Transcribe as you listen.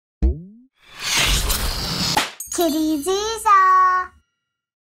Kiddyzuzaa!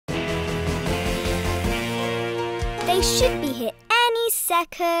 They should be here any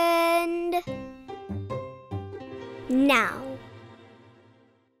second. Now.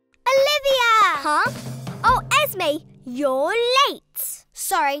 Olivia! Huh? Oh, Esme, you're late.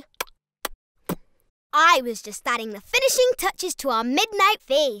 Sorry. I was just adding the finishing touches to our midnight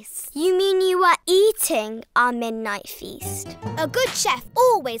feast. You mean you were eating our midnight feast? A good chef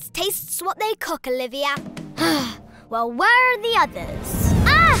always tastes what they cook, Olivia. Well, where are the others?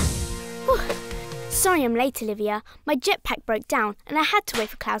 Ah! Sorry I'm late, Olivia. My jetpack broke down and I had to wait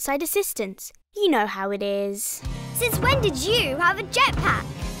for Cloudside assistance. You know how it is. Since when did you have a jetpack?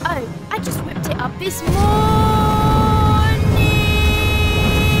 Oh, I just whipped it up this morning.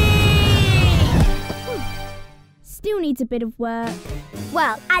 Still needs a bit of work.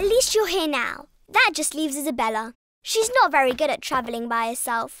 Well, at least you're here now. That just leaves Isabella. She's not very good at travelling by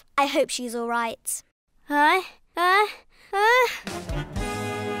herself. I hope she's all right.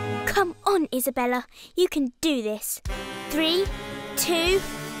 Come on, Isabella. You can do this. 3, 2,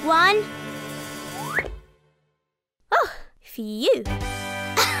 1. Oh, for you.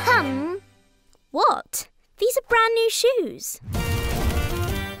 What? These are brand new shoes.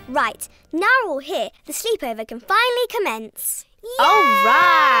 Right, now we're all here, the sleepover can finally commence. Yay! All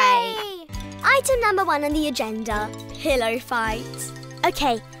right. Item number 1 on the agenda, pillow fight.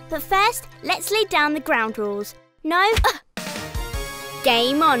 Okay, but first, let's lay down the ground rules. No?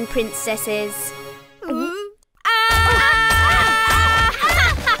 Game on, princesses.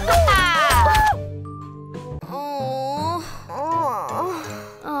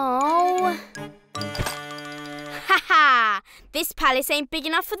 Haha! This palace ain't big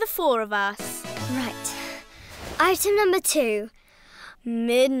enough for the 4 of us. Right. Item number 2.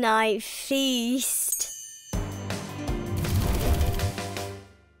 Midnight feast.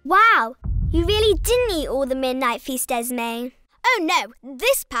 Wow! You really didn't eat all the midnight feast, Esme. Oh no,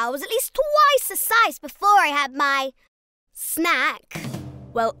 this pile was at least twice the size before I had my snack.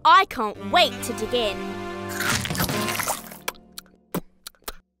 Well, I can't wait to dig in.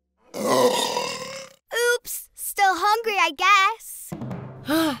 Oops, still hungry, I guess.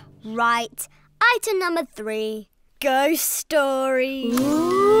 Right, item number 3. Ghost stories.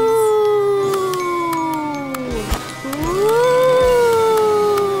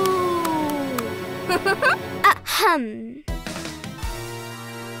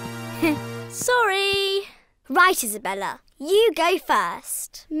 Sorry. Right, Isabella, you go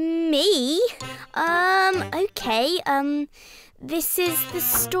first. Me? Okay, this is the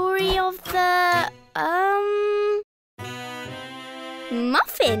story of the,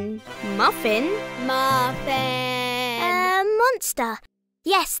 Muffin. Muffin? Monster.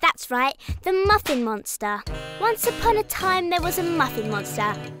 Yes, that's right, the Muffin monster. Once upon a time there was a Muffin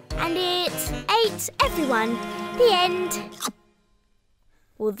monster, and it ate everyone. The end.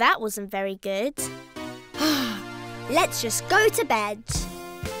 Well, that wasn't very good. Let's just go to bed.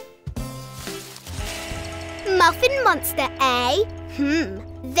 Muffin monster, eh?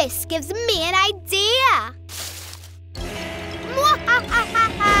 This gives me an idea.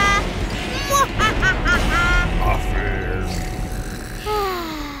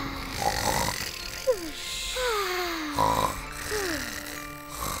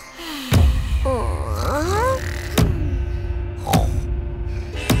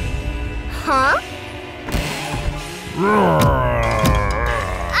 Huh?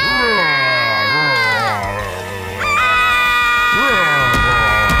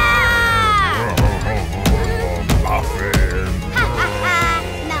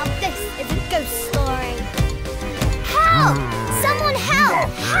 Now this is a ghost story. Help! Someone help!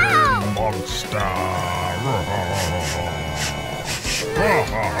 Help! Monster!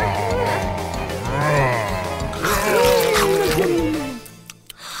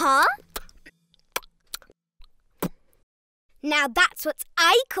 Huh? Now that's what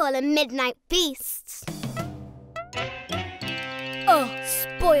I call a midnight beast. Oh,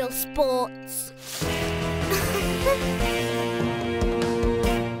 spoil sports.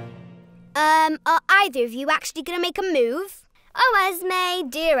 Are either of you actually going to make a move? Oh, Esme,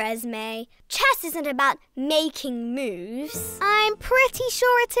 dear Esme, chess isn't about making moves. I'm pretty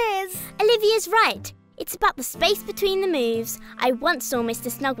sure it is. Olivia's right. It's about the space between the moves. I once saw Mr.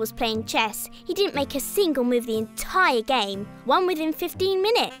 Snuggles playing chess. He didn't make a single move the entire game, one within 15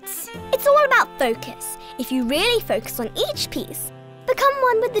 minutes. It's all about focus. If you really focus on each piece, become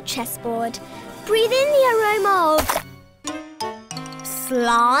one with the chessboard. Breathe in the aroma of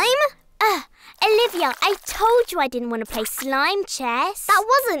slime. Olivia, I told you I didn't want to play slime chess. That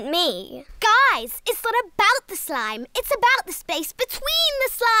wasn't me. Guys, it's not about the slime. It's about the space between the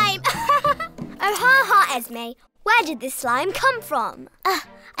slime. Oh, ha, Esme. Where did this slime come from? I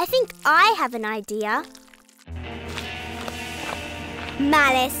think I have an idea.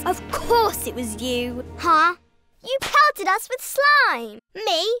 Malice, of course it was you. Huh? You pelted us with slime.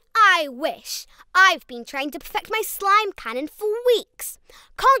 Me? I wish. I've been trying to perfect my slime cannon for weeks.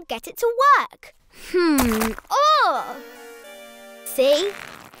 Can't get it to work. Oh! See?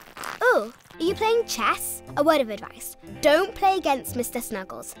 Oh, are you playing chess? A word of advice. Don't play against Mr.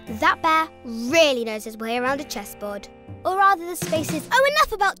 Snuggles. That bear really knows his way around a chessboard. Or rather the spaces... Oh,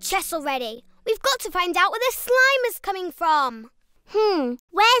 enough about chess already. We've got to find out where the slime is coming from.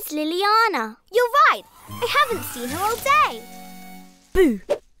 Where's Lilliana? You're right. I haven't seen her all day. Boo!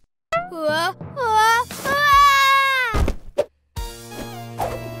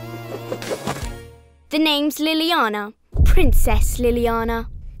 The name's Lilliana. Princess Lilliana.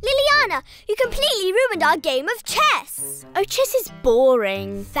 Lilliana, you completely ruined our game of chess. Oh, chess is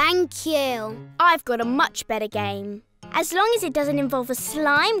boring. Thank you. I've got a much better game. As long as it doesn't involve a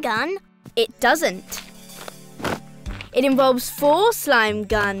slime gun. It doesn't. It involves 4 slime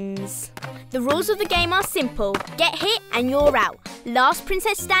guns. The rules of the game are simple. Get hit and you're out. Last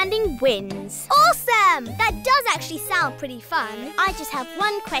princess standing wins. Awesome! That does actually sound pretty fun. I just have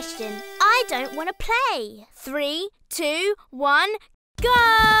one question. I don't want to play. 3, 2, 1, go!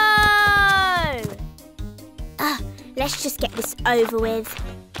 Let's just get this over with.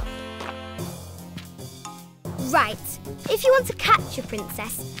 Right. If you want to catch a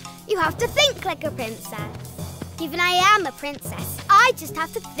princess, you have to think like a princess. Even I am a princess, I just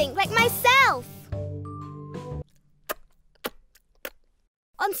have to think like myself.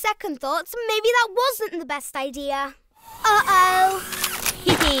 On second thoughts, maybe that wasn't the best idea. Uh-oh.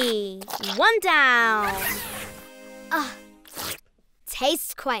 One down.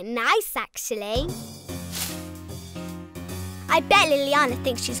 Tastes quite nice, actually. I bet Lilliana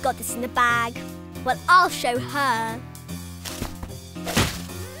thinks she's got this in the bag. Well, I'll show her.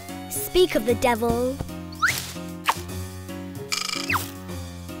 Speak of the devil.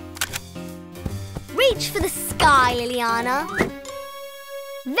 Reach for the sky, Lilliana.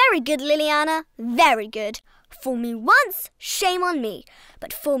 Very good, Lilliana. Very good. Fool me once, shame on me.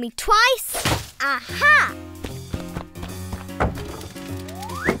 But fool me twice, aha!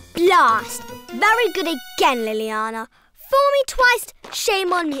 Blast. Very good again, Lilliana. Fool me twice,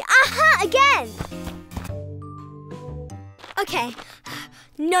 shame on me. Aha, again. Okay,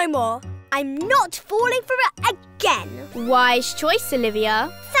 no more. I'm not falling for it again. Wise choice, Olivia.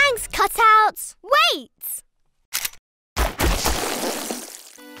 Thanks, cutouts. Wait!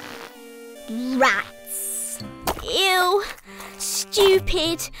 Rats. Ew.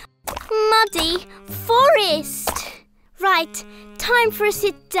 Stupid. Muddy. Forest. Right. Time for a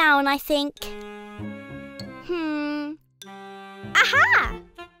sit down, I think. Aha!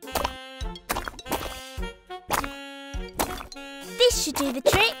 This should do the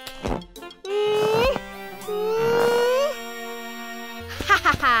trick. Ha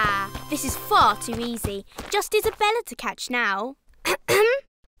ha ha! This is far too easy. Just Isabella to catch now.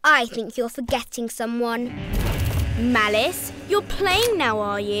 I think you're forgetting someone. Malice, you're playing now,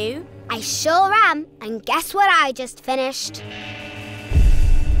 are you? I sure am. And guess what I just finished?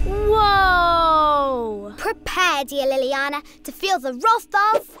 Whoa! Prepare, dear Lilliana, to feel the wrath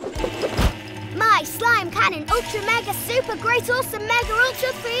of... my Slime Cannon Ultra Mega Super Great Awesome Mega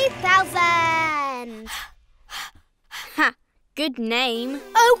Ultra 3000! Ha! Good name.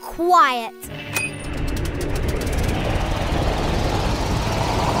 Oh, quiet!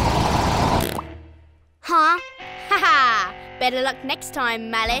 Huh? Ha ha! Better luck next time,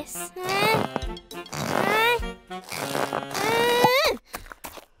 Malice.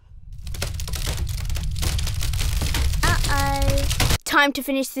 Uh-oh. Time to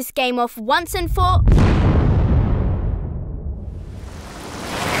finish this game off once and for...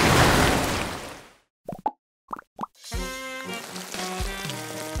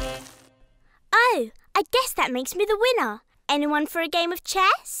 Oh, I guess that makes me the winner. Anyone for a game of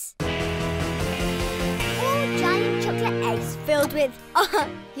chess? All giant chocolate eggs filled with...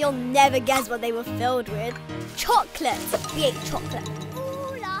 you'll never guess what they were filled with. Chocolate. We ate chocolate.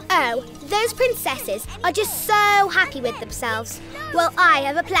 Oh, those princesses are just so happy with themselves. Well, I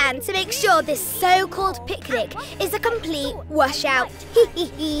have a plan to make sure this so-called picnic is a complete washout.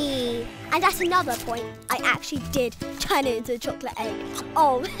 And at another point, I actually did turn it into a chocolate egg.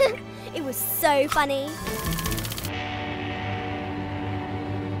 Oh, it was so funny.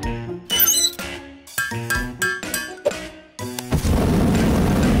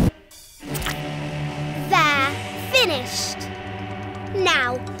 There, finished.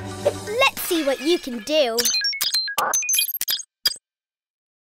 Now, let's see what you can do.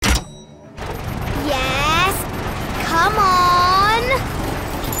 Yeah,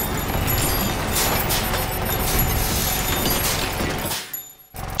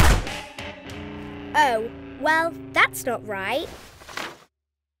 Well, that's not right.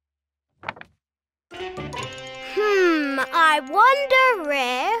 I wonder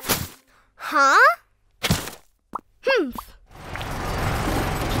if... Huh?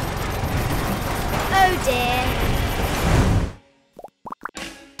 Oh dear.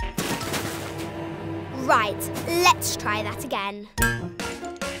 Right, let's try that again.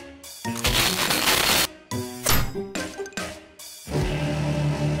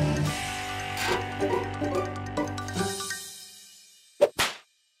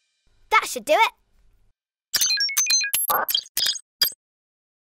 That should do it.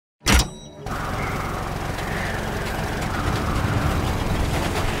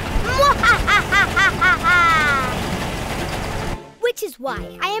 Which is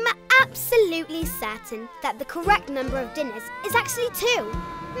why I am absolutely certain that the correct number of dinners is actually 2,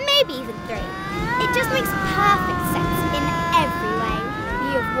 maybe even 3. It just makes perfect sense in every way.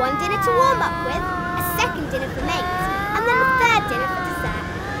 You have one dinner to warm up with, a second dinner for mates, and then a third dinner for dessert.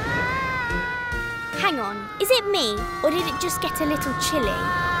 Hang on, is it me, or did it just get a little chilly?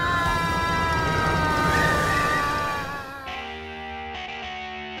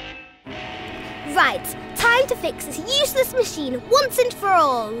 Right, time to fix this useless machine once and for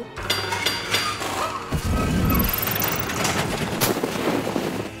all.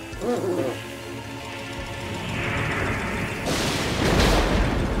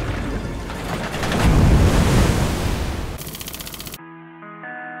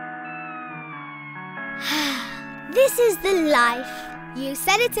 This is the life. You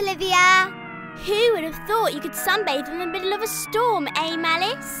said it, Olivia. Who would have thought you could sunbathe in the middle of a storm, eh,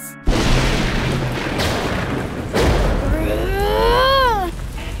 Malice?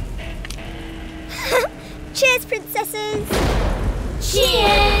 Cheers, princesses!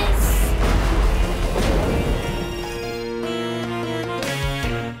 Cheers!